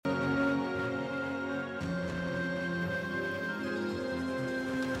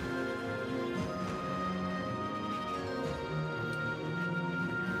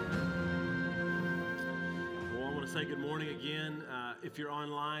to say good morning again. If you're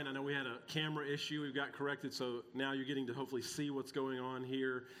online, I know we had a camera issue. We've got corrected, so now you're getting to hopefully see what's going on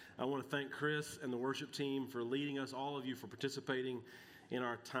here. I want to thank Chris and the worship team for leading us, all of you for participating in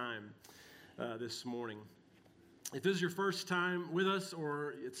our time this morning. If this is your first time with us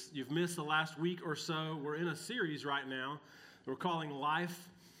or you've missed the last week or so, we're in a series right now we're calling Life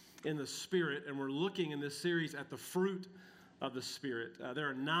in the Spirit, and we're looking in this series at the fruit of the Spirit. There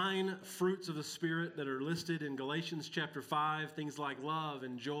are 9 fruits of the Spirit that are listed in Galatians chapter 5, things like love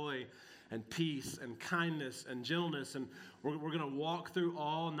and joy and peace and kindness and gentleness, and we're going to walk through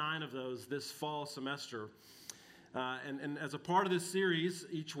all 9 of those this fall semester. And as a part of this series,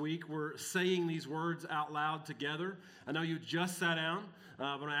 each week we're saying these words out loud together. I know you just sat down.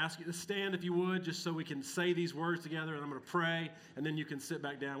 I'm going to ask you to stand if you would, just so we can say these words together, and I'm going to pray, and then you can sit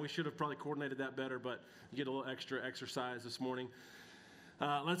back down. We should have probably coordinated that better, but you get a little extra exercise this morning.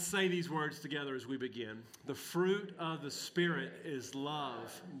 Let's say these words together as we begin. The fruit of the Spirit is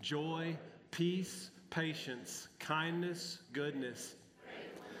love, joy, peace, patience, kindness, goodness,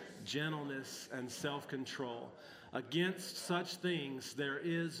 gentleness, and self-control. Against such things there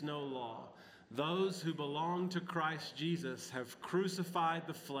is no law. Those who belong to Christ Jesus have crucified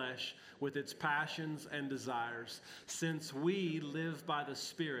the flesh with its passions and desires. Since we live by the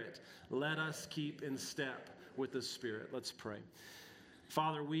Spirit, let us keep in step with the Spirit. Let's pray.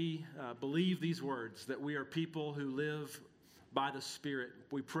 Father, we believe these words, that we are people who live by the Spirit.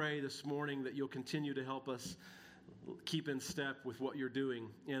 We pray this morning that you'll continue to help us keep in step with what you're doing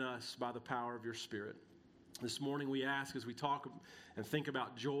in us by the power of your Spirit. This morning we ask, as we talk and think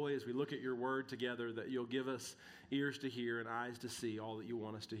about joy, as we look at your word together, that you'll give us ears to hear and eyes to see all that you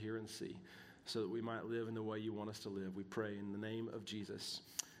want us to hear and see, so that we might live in the way you want us to live. We pray in the name of Jesus.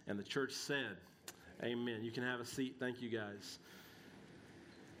 And the church said, amen. You can have a seat. Thank you, guys.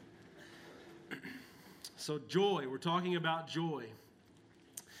 So joy, we're talking about joy.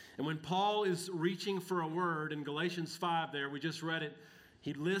 And when Paul is reaching for a word in Galatians 5 there, we just read it,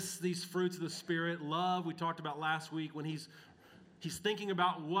 he lists these fruits of the Spirit. Love, we talked about last week, when he's thinking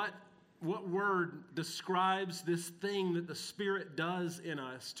about what word describes this thing that the Spirit does in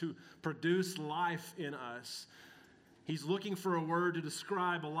us to produce life in us. He's looking for a word to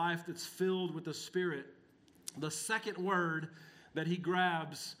describe a life that's filled with the Spirit. The second word that he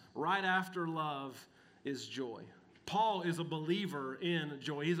grabs right after love is joy. Paul is a believer in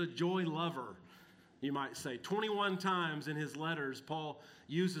joy. He's a joy lover, you might say. 21 times in his letters, Paul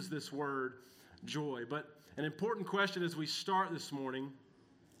uses this word, joy. But an important question as we start this morning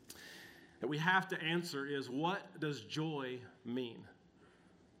that we have to answer is, what does joy mean?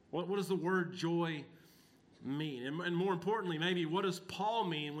 What does the word joy mean? And more importantly, maybe, what does Paul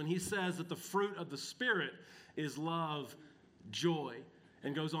mean when he says that the fruit of the Spirit is love, joy,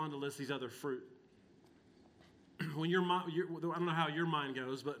 and goes on to list these other fruit? When I don't know how your mind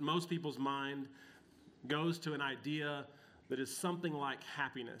goes, but most people's mind goes to an idea that is something like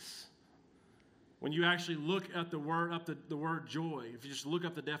happiness. When you actually look at the word joy, if you just look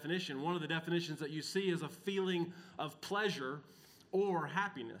up the definition, one of the definitions that you see is a feeling of pleasure or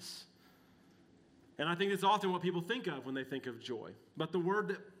happiness. And I think it's often what people think of when they think of joy. But the word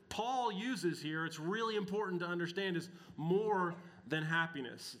that Paul uses here, it's really important to understand, is more than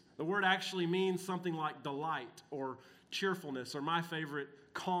happiness. The word actually means something like delight or cheerfulness, or my favorite,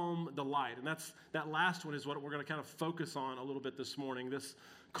 calm delight. And that last one is what we're going to kind of focus on a little bit this morning, this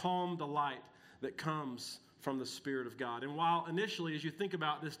calm delight that comes from the Spirit of God. And while initially, as you think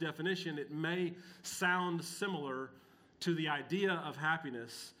about this definition, it may sound similar to the idea of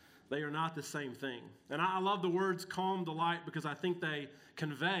happiness, they are not the same thing. And I love the words calm delight because I think they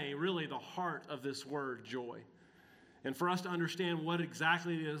convey really the heart of this word joy. And for us to understand what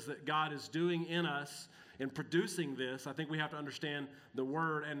exactly it is that God is doing in us in producing this, I think we have to understand the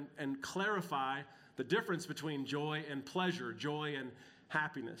word and clarify the difference between joy and pleasure, joy and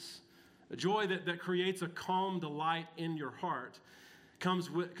happiness. A joy that creates a calm delight in your heart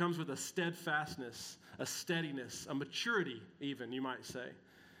comes with a steadfastness, a steadiness, a maturity even, you might say,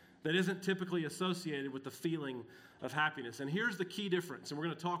 that isn't typically associated with the feeling of happiness. And here's the key difference, and we're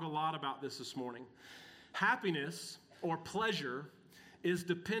going to talk a lot about this morning. Happiness or pleasure is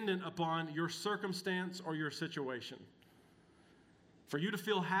dependent upon your circumstance or your situation. For you to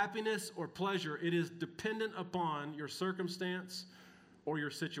feel happiness or pleasure, it is dependent upon your circumstance or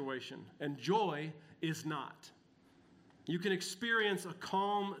your situation. And joy is not. You can experience a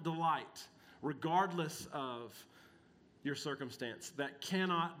calm delight regardless of your circumstance that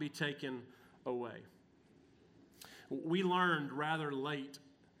cannot be taken away. We learned rather late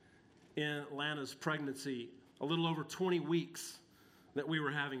in Lana's pregnancy, a little over 20 weeks, that we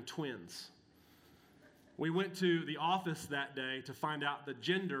were having twins. we went to the office that day to find out the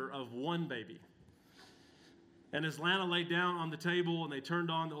gender of one baby. And as Lana laid down on the table and they turned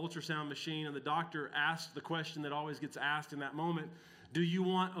on the ultrasound machine and the doctor asked the question that always gets asked in that moment, do you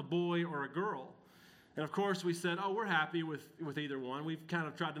want a boy or a girl? And of course we said, oh, we're happy with either one. We've kind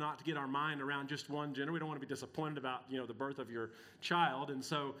of tried not to get our mind around just one gender. We don't want to be disappointed about, the birth of your child. And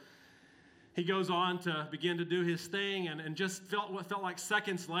so he goes on to begin to do his thing and just what felt like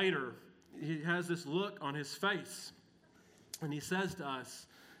seconds later, he has this look on his face. And he says to us,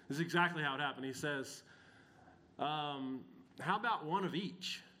 this is exactly how it happened. He says, how about one of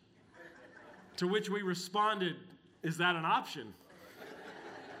each? To which we responded, is that an option?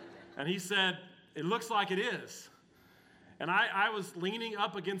 And he said, it looks like it is. And I was leaning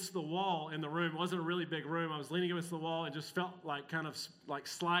up against the wall in the room. It wasn't a really big room. I was leaning against the wall and just felt like kind of like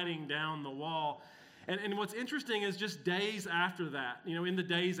sliding down the wall. And what's interesting is just days after that, in the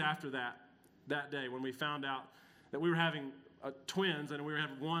days after that day when we found out that we were having twins and we were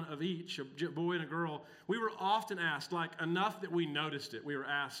having one of each, a boy and a girl, we were often asked, like enough that we noticed it. We were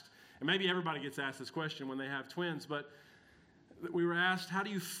asked, and maybe everybody gets asked this question when they have twins, but we were asked, how do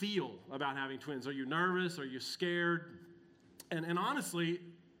you feel about having twins? Are you nervous? Are you scared? And honestly,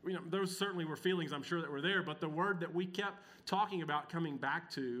 those certainly were feelings I'm sure that were there, but the word that we kept talking about coming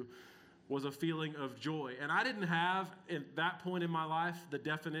back to was a feeling of joy. And I didn't have, at that point in my life, the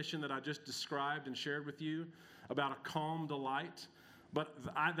definition that I just described and shared with you about a calm delight, but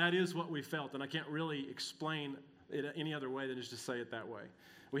that is what we felt, and I can't really explain it any other way than just to say it that way.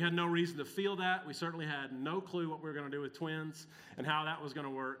 We had no reason to feel that. We certainly had no clue what we were going to do with twins and how that was going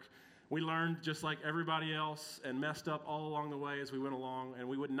to work. We learned just like everybody else and messed up all along the way as we went along, and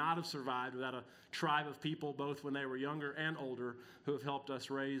we would not have survived without a tribe of people, both when they were younger and older, who have helped us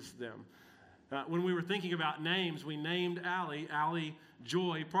raise them. When we were thinking about names, we named Allie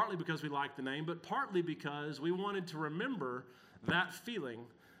Joy, partly because we liked the name, but partly because we wanted to remember that feeling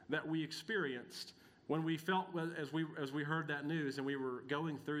that we experienced when we felt as we heard that news and we were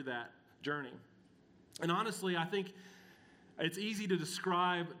going through that journey. And honestly, I think it's easy to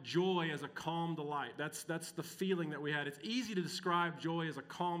describe joy as a calm delight. That's the feeling that we had. It's easy to describe joy as a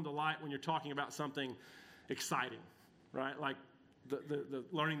calm delight when you're talking about something exciting, right? Like the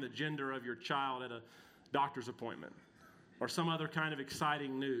learning the gender of your child at a doctor's appointment or some other kind of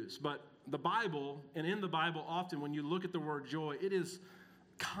exciting news. But the Bible, and in the Bible often when you look at the word joy, it is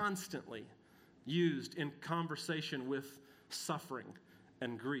constantly used in conversation with suffering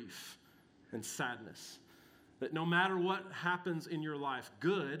and grief and sadness. That no matter what happens in your life,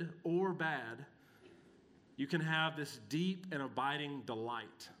 good or bad, you can have this deep and abiding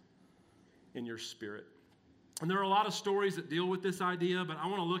delight in your spirit. And there are a lot of stories that deal with this idea, but I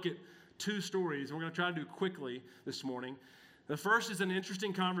want to look at two stories, and we're going to try to do quickly this morning. The first is an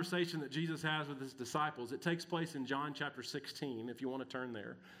interesting conversation that Jesus has with his disciples. It takes place in John chapter 16, if you want to turn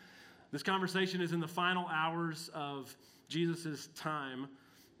there. This conversation is in the final hours of Jesus' time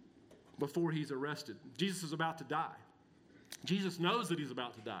before he's arrested. Jesus is about to die. Jesus knows that he's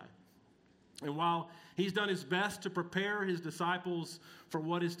about to die. And while he's done his best to prepare his disciples for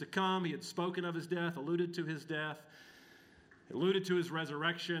what is to come, he had spoken of his death, alluded to his death, alluded to his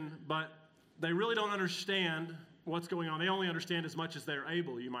resurrection, but they really don't understand what's going on. They only understand as much as they're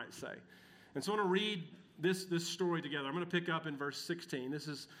able, you might say. And so I want to read this story together. I'm going to pick up in verse 16. This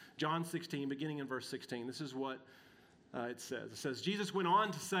is John 16, beginning in verse 16. This is what it says. It says, Jesus went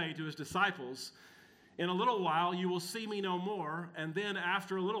on to say to his disciples, in a little while you will see me no more, and then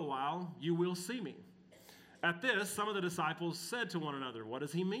after a little while you will see me. At this, some of the disciples said to one another, what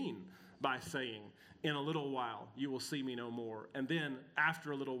does he mean by saying, in a little while you will see me no more, and then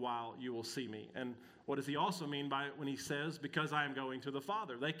after a little while you will see me? And what does he also mean by when he says, because I am going to the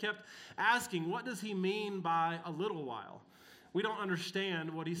Father? They kept asking, what does he mean by a little while? We don't understand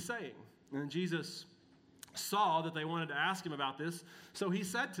what he's saying. And Jesus saw that they wanted to ask him about this, so he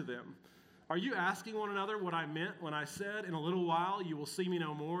said to them, are you asking one another what I meant when I said, in a little while you will see me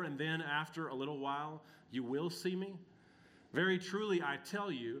no more, and then after a little while you will see me? Very truly I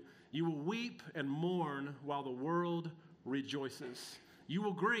tell you, you will weep and mourn while the world rejoices. You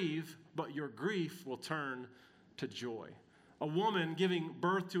will grieve, but your grief will turn to joy. A woman giving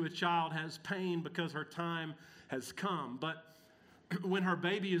birth to a child has pain because her time has come, but when her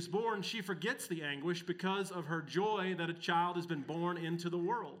baby is born, she forgets the anguish because of her joy that a child has been born into the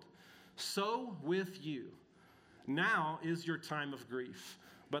world. So with you. Now is your time of grief,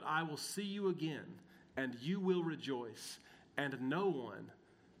 but I will see you again, and you will rejoice, and no one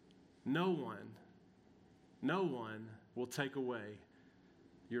will take away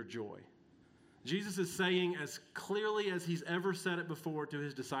your joy. Jesus is saying as clearly as he's ever said it before to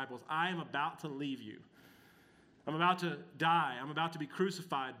his disciples, I am about to leave you. I'm about to die. I'm about to be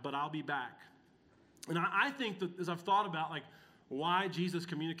crucified, but I'll be back. And I think that as I've thought about like why Jesus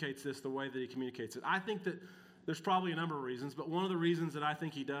communicates this the way that he communicates it, I think that there's probably a number of reasons, but one of the reasons that I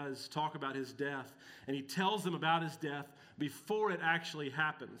think he does talk about his death, and he tells them about his death before it actually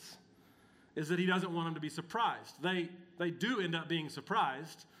happens, is that he doesn't want them to be surprised. They do end up being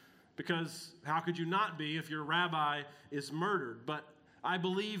surprised, because how could you not be if your rabbi is murdered? But I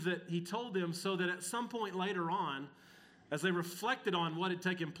believe that he told them so that at some point later on, as they reflected on what had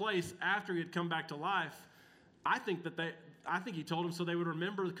taken place after he had come back to life, I think he told them so they would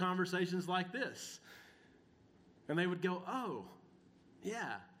remember the conversations like this. And they would go, oh,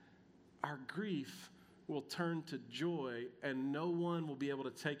 yeah, our grief will turn to joy, and no one will be able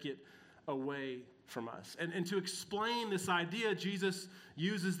to take it away from us. And to explain this idea, Jesus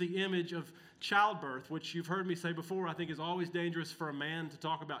uses the image of childbirth, which you've heard me say before, I think is always dangerous for a man to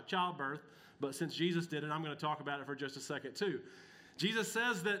talk about childbirth. But since Jesus did it, I'm going to talk about it for just a second too. Jesus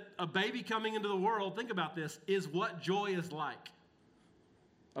says that a baby coming into the world, think about this, is what joy is like.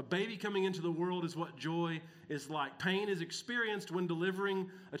 A baby coming into the world is what joy is like. Pain is experienced when delivering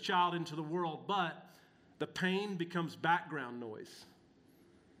a child into the world, but the pain becomes background noise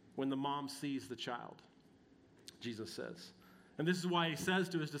when the mom sees the child, Jesus says. And this is why he says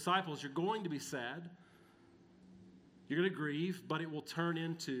to his disciples, you're going to be sad, you're going to grieve, but it will turn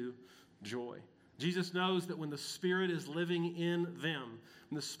into joy. Jesus knows that when the Spirit is living in them,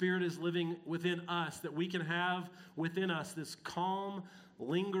 when the Spirit is living within us, that we can have within us this calm,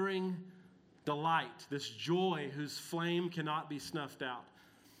 lingering delight, this joy whose flame cannot be snuffed out.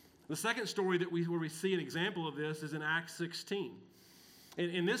 The second story where we see an example of this is in Acts 16.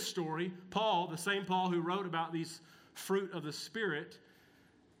 In this story, Paul, the same Paul who wrote about these fruit of the Spirit,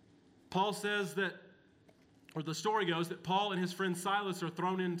 Paul says that, or the story goes that Paul and his friend Silas are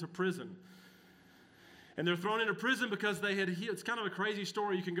thrown into prison. And they're thrown into prison because they had healed. It's kind of a crazy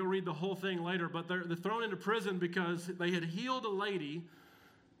story. You can go read the whole thing later. But they're thrown into prison because they had healed a lady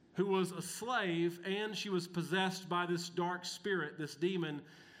who was a slave, and she was possessed by this dark spirit, this demon,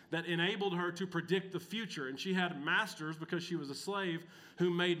 that enabled her to predict the future. And she had masters, because she was a slave, who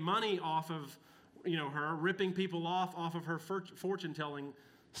made money off of her, ripping people off of her fortune-telling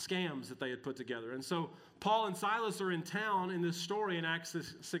scams that they had put together. And so Paul and Silas are in town in this story in Acts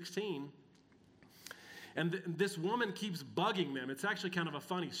 16. And this woman keeps bugging them. It's actually kind of a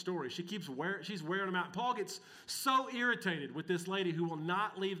funny story. She's wearing them out. Paul gets so irritated with this lady who will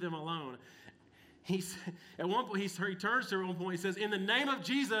not leave them alone. At one point, he turns to her at one point. He says, "In the name of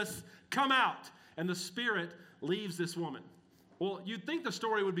Jesus, come out." And the spirit leaves this woman. Well, you'd think the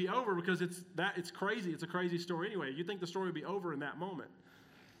story would be over because it's crazy. It's a crazy story anyway. You'd think the story would be over in that moment.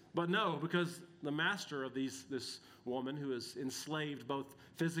 But no, because the master of this woman, who is enslaved both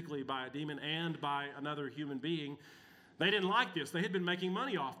physically by a demon and by another human being, they didn't like this. They had been making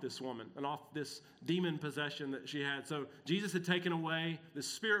money off this woman and off this demon possession that she had. So Jesus had taken away the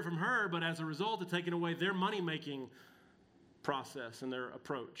spirit from her, but as a result, had taken away their money-making process and their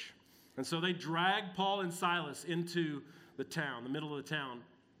approach. And so they dragged Paul and Silas into the town, the middle of the town.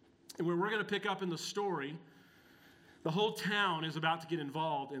 And where we're going to pick up in the story, the whole town is about to get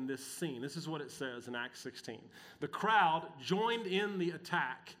involved in this scene. This is what it says in Acts 16. The crowd joined in the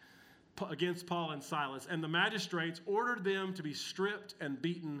attack against Paul and Silas, and the magistrates ordered them to be stripped and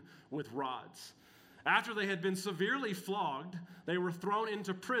beaten with rods. After they had been severely flogged, they were thrown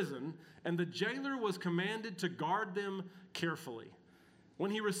into prison, and the jailer was commanded to guard them carefully. When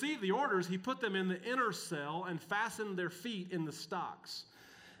he received the orders, he put them in the inner cell and fastened their feet in the stocks.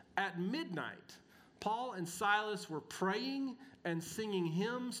 At midnight, Paul and Silas were praying and singing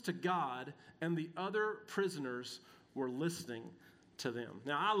hymns to God, and the other prisoners were listening to them.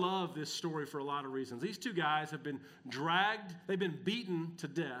 Now, I love this story for a lot of reasons. These two guys have been dragged, they've been beaten to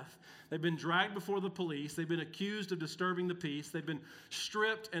death. They've been dragged before the police. They've been accused of disturbing the peace. They've been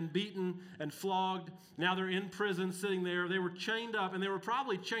stripped and beaten and flogged. Now they're in prison sitting there. They were chained up, and they were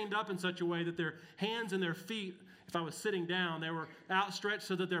probably chained up in such a way that their hands and their feet, if I was sitting down, they were outstretched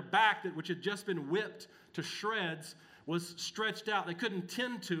so that their back, which had just been whipped to shreds, was stretched out. They couldn't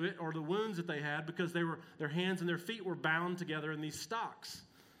tend to it or the wounds that they had because their hands and their feet were bound together in these stocks.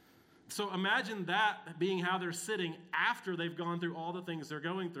 So imagine that being how they're sitting after they've gone through all the things they're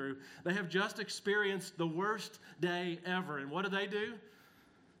going through. They have just experienced the worst day ever. And what do?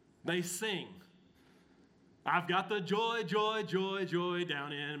 They sing. I've got the joy, joy, joy, joy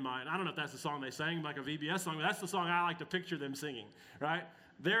down in mine. I don't know if that's the song they sang, like a VBS song, but that's the song I like to picture them singing, right?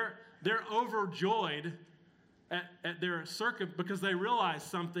 They're overjoyed at their because they realize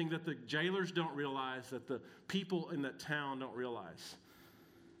something that the jailers don't realize, that the people in that town don't realize.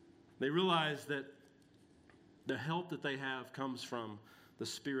 They realize that The help that they have comes from the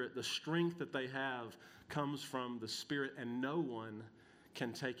Spirit. The strength that they have comes from the Spirit, and no one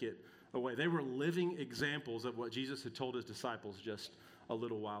can take it away. They were living examples of what Jesus had told his disciples just a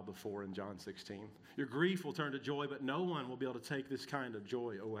little while before in John 16. Your grief will turn to joy, but no one will be able to take this kind of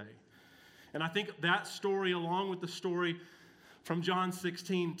joy away. And I think that story, along with the story from John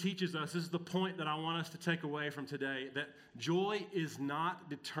 16, teaches us, this is the point that I want us to take away from today, that joy is not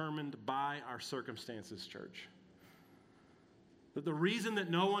determined by our circumstances, church. That the reason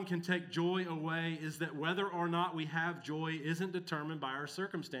that no one can take joy away is that whether or not we have joy isn't determined by our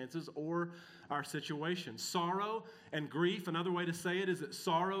circumstances or our situation. Sorrow and grief, another way to say it is that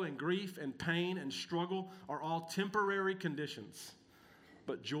sorrow and grief and pain and struggle are all temporary conditions.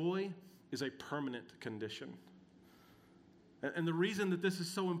 But joy is a permanent condition. And the reason that this is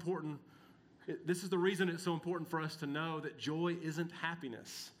so important, this is the reason it's so important for us to know that joy isn't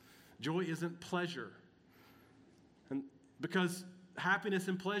happiness. Joy isn't pleasure. And because happiness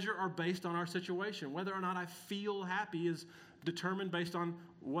and pleasure are based on our situation. Whether or not I feel happy is determined based on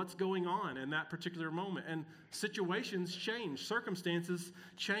what's going on in that particular moment. And situations change, circumstances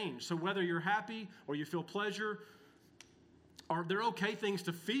change. So whether you're happy or you feel pleasure, they're okay things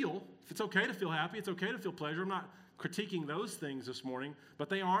to feel. If it's okay to feel happy, it's okay to feel pleasure. I'm not critiquing those things this morning, but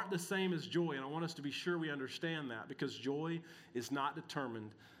they aren't the same as joy. And I want us to be sure we understand that, because joy is not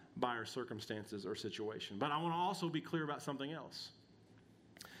determined by our circumstances or situation. But I want to also be clear about something else.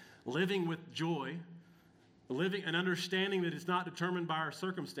 Living with joy, living and understanding that it's not determined by our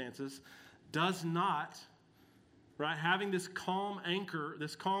circumstances, does not, right, having this calm anchor,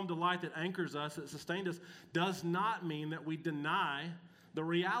 this calm delight that anchors us, that sustains us, does not mean that we deny the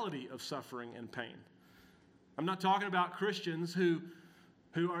reality of suffering and pain. I'm not talking about Christians who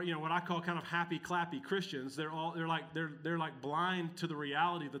are, what I call kind of happy clappy Christians. They're like blind to the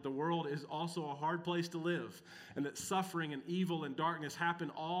reality that the world is also a hard place to live, and that suffering and evil and darkness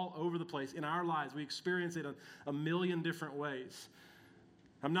happen all over the place in our lives. We experience it in a million different ways.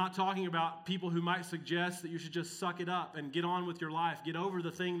 I'm not talking about people who might suggest that you should just suck it up and get on with your life. Get over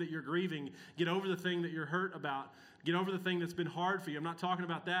the thing that you're grieving. Get over the thing that you're hurt about. Get over the thing that's been hard for you. I'm not talking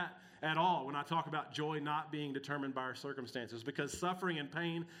about that at all when I talk about joy not being determined by our circumstances, because suffering and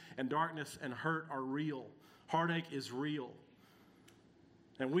pain and darkness and hurt are real. Heartache is real.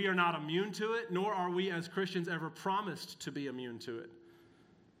 And we are not immune to it, nor are we as Christians ever promised to be immune to it.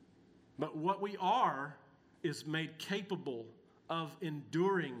 But what we are is made capable of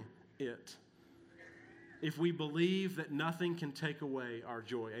enduring it if we believe that nothing can take away our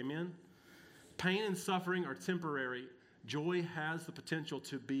joy. Amen? Pain and suffering are temporary. Joy has the potential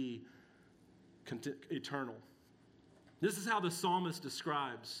to be eternal. This is how the psalmist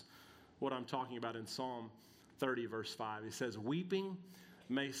describes what I'm talking about in Psalm 30, verse 5. He says, "Weeping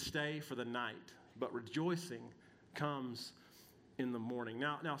may stay for the night, but rejoicing comes in the morning."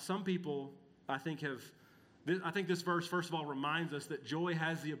 Now, some people, I think this verse, first of all, reminds us that joy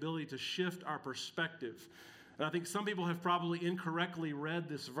has the ability to shift our perspective. And I think some people have probably incorrectly read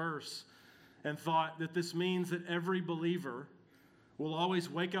this verse and thought that this means that every believer will always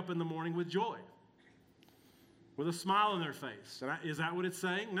wake up in the morning with joy, with a smile on their face. And is that what it's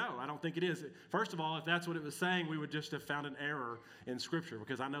saying? No, I don't think it is. First of all, if that's what it was saying, we would just have found an error in Scripture,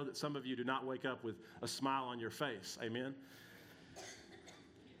 because I know that some of you do not wake up with a smile on your face. Amen?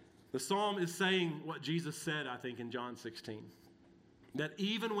 The psalm is saying what Jesus said, I think, in John 16, that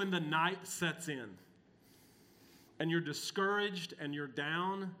even when the night sets in and you're discouraged and you're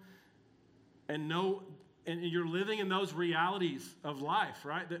down and you're living in those realities of life,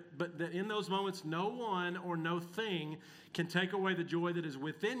 right? But that in those moments, no one or no thing can take away the joy that is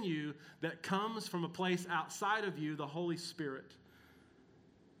within you, that comes from a place outside of you, the Holy Spirit.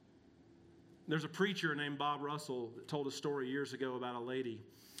 There's a preacher named Bob Russell that told a story years ago about a lady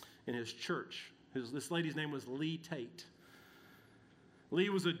in his church. This lady's name was Lee Tate. Lee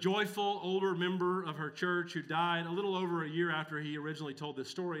was a joyful older member of her church who died a little over a year after he originally told this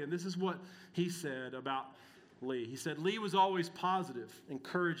story. And this is what he said about Lee. He said, "Lee was always positive,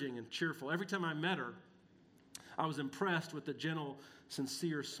 encouraging, and cheerful. Every time I met her, I was impressed with the gentle,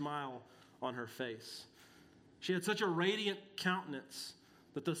 sincere smile on her face. She had such a radiant countenance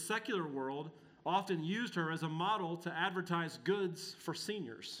that the secular world often used her as a model to advertise goods for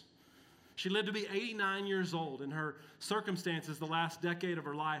seniors. She lived to be 89 years old, and her circumstances the last decade of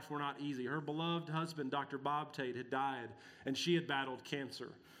her life were not easy. Her beloved husband, Dr. Bob Tate, had died, and she had battled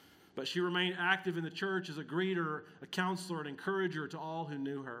cancer. But she remained active in the church as a greeter, a counselor, an encourager to all who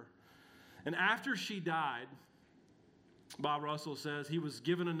knew her. And after she died," Bob Russell says, "he was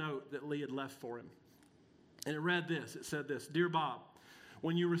given a note that Lee had left for him. And it read this, it said this, 'Dear Bob,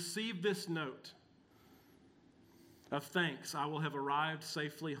 when you receive this note, of thanks, I will have arrived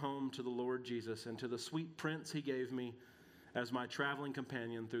safely home to the Lord Jesus and to the sweet Prince he gave me as my traveling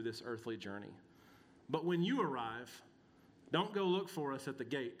companion through this earthly journey. But when you arrive, don't go look for us at the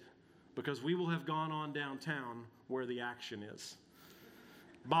gate, because we will have gone on downtown where the action is.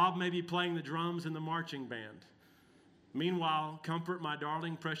 Bob may be playing the drums in the marching band. Meanwhile, comfort my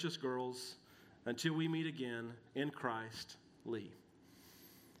darling, precious girls until we meet again in Christ, Lee.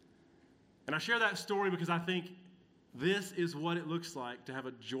 And I share that story because I think this is what it looks like to have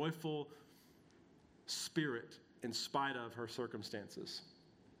a joyful spirit in spite of her circumstances.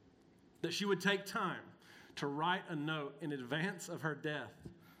 That she would take time to write a note in advance of her death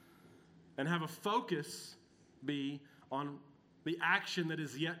and have a focus be on the action that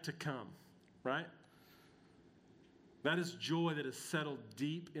is yet to come, right? That is joy that is settled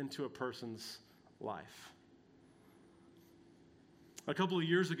deep into a person's life. A couple of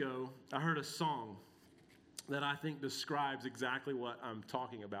years ago, I heard a song that I think describes exactly what I'm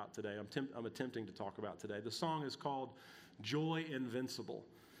talking about today. I'm attempting to talk about today. The song is called Joy Invincible,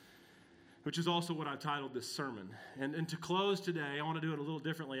 which is also what I titled this sermon. And to close today, I want to do it a little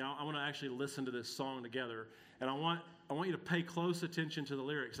differently. I want to actually listen to this song together. And I want you to pay close attention to the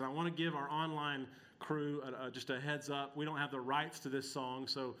lyrics. And I want to give our online crew just a heads up. We don't have the rights to this song,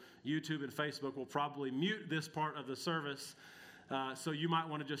 so YouTube and Facebook will probably mute this part of the service. So you might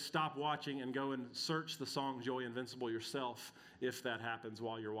want to just stop watching and go and search the song Joy Invincible yourself if that happens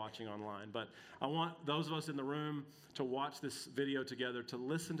while you're watching online. But I want those of us in the room to watch this video together, to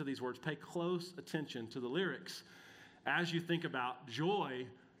listen to these words, pay close attention to the lyrics as you think about joy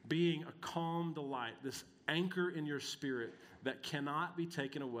being a calm delight, this anchor in your spirit that cannot be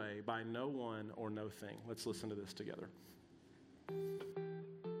taken away by no one or no thing. Let's listen to this together.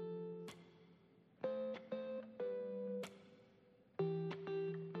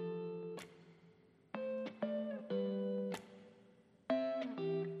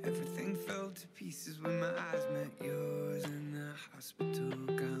 Everything fell to pieces when my eyes met yours in the hospital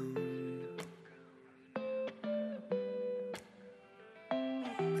gown.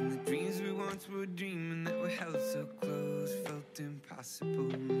 And the dreams we once were dreaming that were held so close felt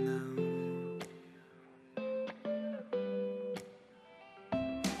impossible now.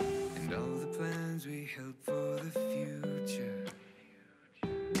 And all the plans we held for the future,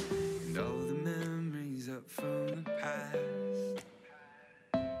 and all the memories up from the past.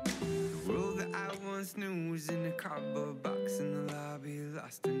 The world that I once knew was in a cardboard box in the lobby,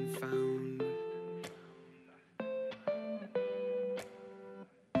 lost and found.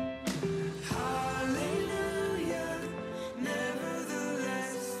 Hallelujah,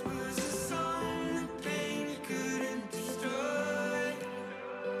 nevertheless, was a song that pain couldn't destroy.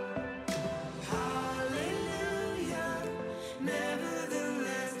 Hallelujah,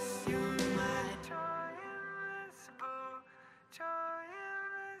 nevertheless, you're my joy invincible, joy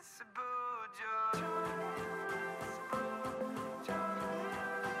invincible,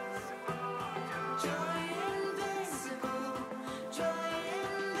 joy.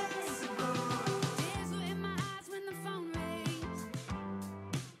 Tears were in my eyes when the phone rings.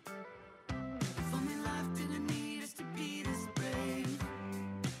 If only life didn't need us to be this brave.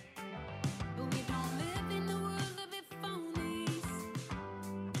 But we don't live in a world of if onlys.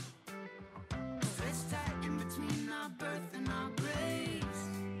 Stretched tight in between our birth and our graves.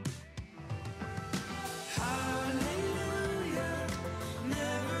 Hallelujah,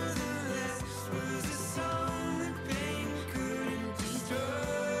 nevertheless, was a song that pain couldn't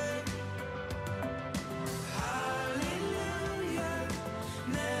destroy. Hallelujah,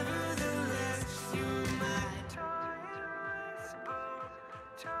 nevertheless, you're my joy invincible,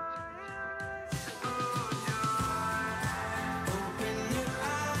 joy invincible, joy. Open your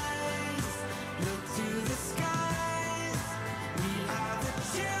eyes, look to the skies. We are the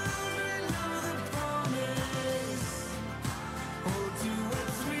children of the promise. Hold to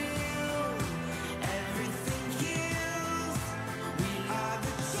what's real, everything heals. We are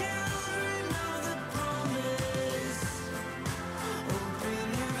the children of the promise. Open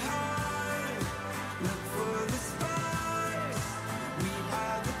your heart, look for the sparks. We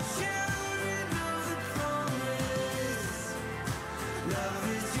are the children of the promise. Love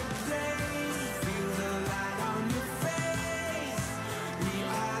is your place, feel the light on your face. We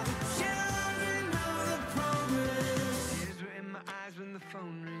are the children of the promise. Tears were in my eyes when the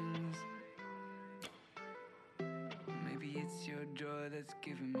phone rings. Maybe it's your joy that's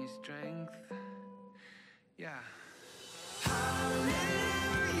giving me strength. Yeah.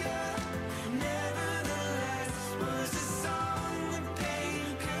 Hallelujah, nevertheless, was a song that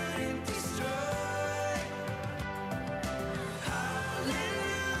pain couldn't destroy.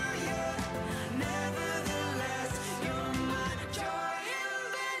 Hallelujah, nevertheless,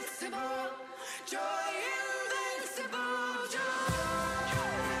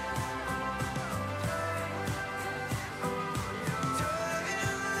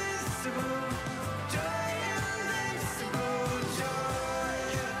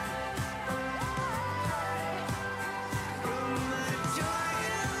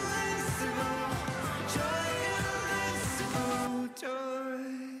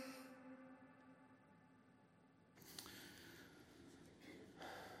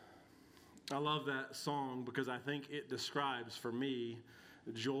 I love that song because I think it describes for me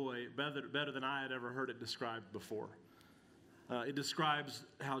joy better than I had ever heard it described before. It describes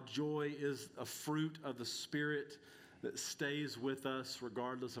how joy is a fruit of the Spirit that stays with us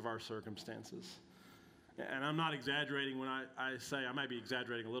regardless of our circumstances. And I'm not exaggerating when I say, I might be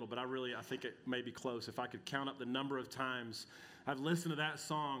exaggerating a little, but I think it may be close. If I could count up the number of times I've listened to that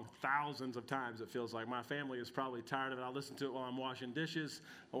song thousands of times, it feels like. My family is probably tired of it. I listen to it while I'm washing dishes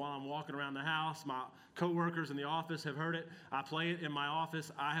or while I'm walking around the house. My coworkers in the office have heard it. I play it in my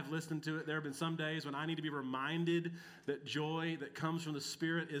office. I have listened to it. There have been some days when I need to be reminded that joy that comes from the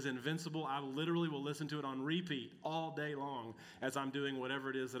Spirit is invincible. I literally will listen to it on repeat all day long as I'm doing whatever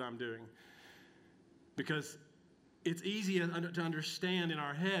it is that I'm doing. Because it's easy to understand in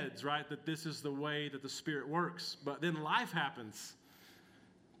our heads, right, that this is the way that the Spirit works. But then life happens.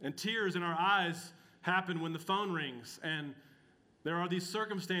 And tears in our eyes happen when the phone rings. And there are these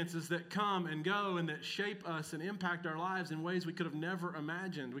circumstances that come and go and that shape us and impact our lives in ways we could have never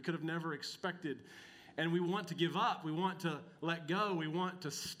imagined, we could have never expected. And we want to give up. We want to let go. We want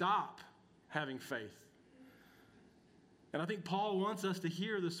to stop having faith. And I think Paul wants us to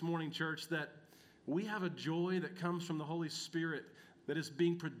hear this morning, church, that we have a joy that comes from the Holy Spirit that is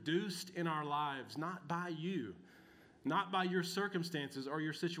being produced in our lives, not by you, not by your circumstances or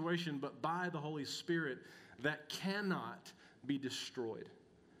your situation, but by the Holy Spirit that cannot be destroyed,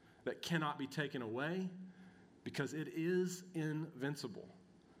 that cannot be taken away, because it is invincible.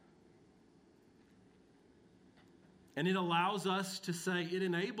 And it allows us to say, it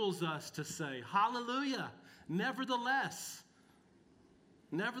enables us to say, hallelujah, nevertheless,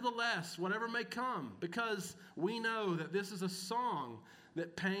 whatever may come, because we know that this is a song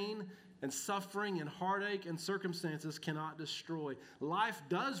that pain and suffering and heartache and circumstances cannot destroy. Life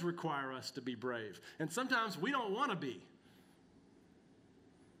does require us to be brave, and sometimes we don't want to be.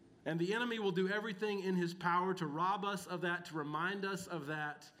 And the enemy will do everything in his power to rob us of that, to remind us of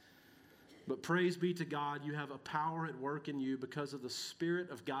that. But praise be to God, you have a power at work in you because of the Spirit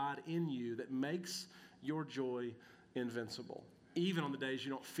of God in you that makes your joy invincible, even on the days you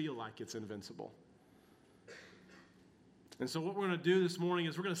don't feel like it's invincible. And so what we're going to do this morning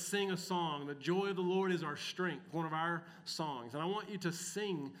is we're going to sing a song. The joy of the Lord is our strength, one of our songs. And I want you to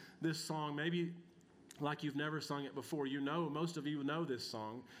sing this song, maybe like you've never sung it before. You know, most of you know this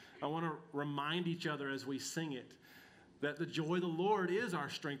song. I want to remind each other as we sing it that the joy of the Lord is our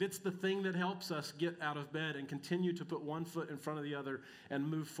strength. It's the thing that helps us get out of bed and continue to put one foot in front of the other and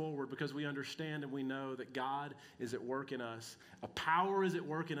move forward, because we understand and we know that God is at work in us. A power is at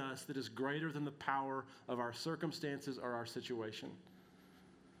work in us that is greater than the power of our circumstances or our situation.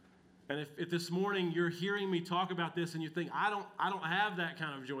 And if this morning you're hearing me talk about this and you think, I don't have that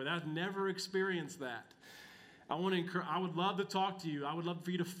kind of joy, I've never experienced that, I would love to talk to you. I would love for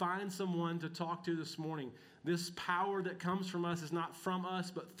you to find someone to talk to this morning. This power that comes from us is not from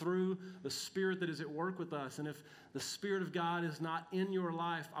us, but through the Spirit that is at work with us. And if the Spirit of God is not in your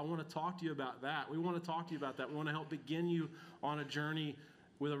life, I want to talk to you about that. We want to talk to you about that. We want to help begin you on a journey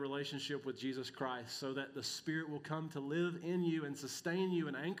with a relationship with Jesus Christ, so that the Spirit will come to live in you and sustain you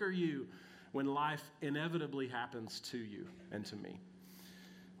and anchor you when life inevitably happens to you and to me.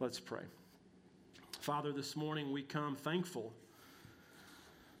 Let's pray. Father, this morning we come thankful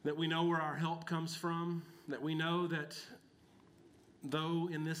that we know where our help comes from, that we know that though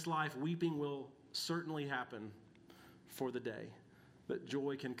in this life weeping will certainly happen for the day, that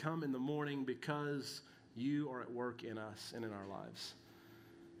joy can come in the morning because you are at work in us and in our lives.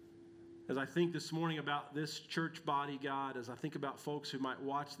 As I think this morning about this church body, God, as I think about folks who might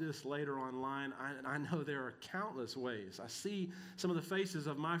watch this later online, I know there are countless ways. I see some of the faces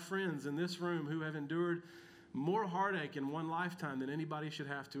of my friends in this room who have endured more heartache in one lifetime than anybody should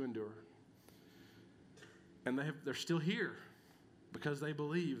have to endure. And they're still here because they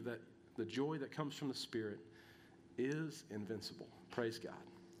believe that the joy that comes from the Spirit is invincible. Praise God.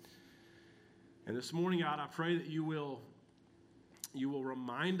 And this morning, God, I pray that you will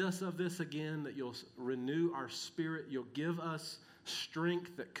remind us of this again, that you'll renew our spirit. You'll give us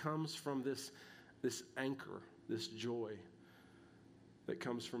strength that comes from this anchor, this joy that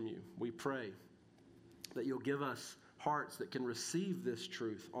comes from you. We pray that you'll give us hearts that can receive this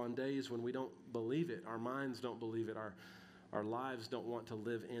truth on days when we don't believe it, our minds don't believe it, our lives don't want to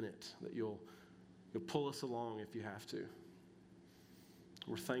live in it, that you'll pull us along if you have to.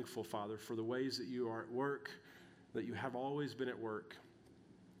 We're thankful, Father, for the ways that you are at work, that you have always been at work.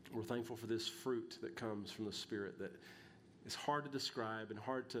 We're thankful for this fruit that comes from the Spirit that is hard to describe and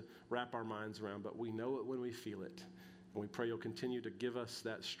hard to wrap our minds around, but we know it when we feel it. And we pray you'll continue to give us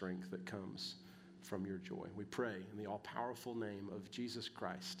that strength that comes from your joy. We pray in the all-powerful name of Jesus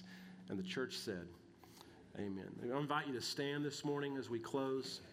Christ. And the church said, amen. I invite you to stand this morning as we close.